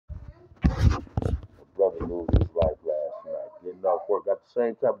lose his life last night. Getting off work, got the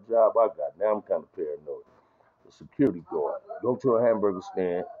same type of job I got. Now I'm kind of paranoid. The security guard go to a hamburger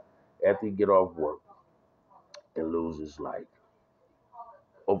stand after he get off work and lose his life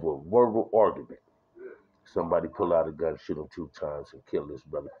over a verbal argument. Somebody pull out a gun, shoot him 2 times, and kill his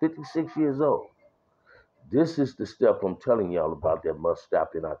brother. 56 years old. This is the stuff I'm telling y'all about that must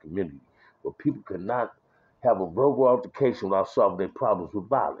stop in our community, where people cannot have a verbal altercation without solving their problems with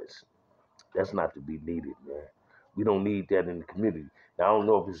violence. That's not to be needed, man. We don't need that in the community. Now, I don't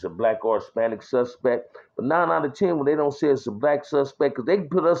know if it's a black or Hispanic suspect, but 9 out of 10, when they don't say it's a black suspect, because they can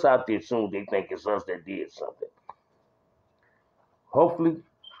put us out there soon, they think it's us that did something. Hopefully,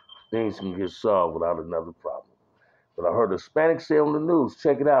 things can get solved without another problem. But I heard a Hispanic say on the news,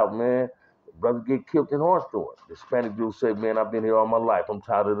 check it out, man. The brother get killed in Hawthorne. The Hispanic dude said, man, I've been here all my life. I'm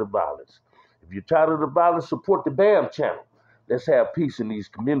tired of the violence. If you're tired of the violence, support the BAM channel. Let's have peace in these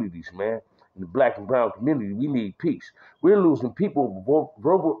communities, man. In the black and brown community, we need peace. We're losing people with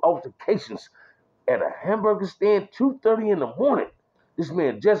verbal altercations at a hamburger stand 2:30 in the morning. This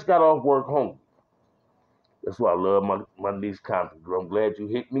man just got off work home. That's why I love my niece Compton, girl. I'm glad you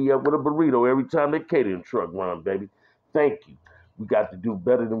hit me up with a burrito every time that catering truck run, baby. Thank you. We got to do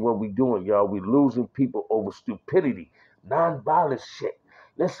better than what we doing, y'all. We losing people over stupidity, non-violence shit.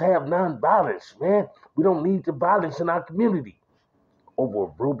 Let's have non-violence, man. We don't need the violence in our community over a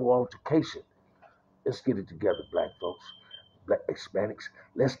verbal altercation. Let's get it together, black folks, black Hispanics.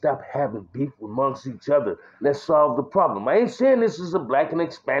 Let's stop having beef amongst each other. Let's solve the problem. I ain't saying this is a black and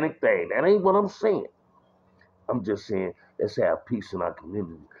Hispanic thing. That ain't what I'm saying. I'm just saying, let's have peace in our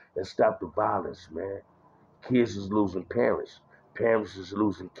community. Let's stop the violence, man. Kids is losing parents. Parents is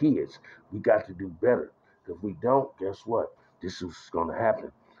losing kids. We got to do better. If we don't, guess what? This is going to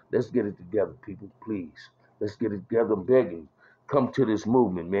happen. Let's get it together, people, please. Let's get it together. I'm begging. Come to this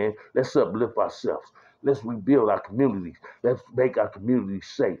movement, man. Let's uplift ourselves. Let's rebuild our communities. Let's make our communities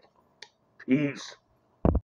safe. Peace.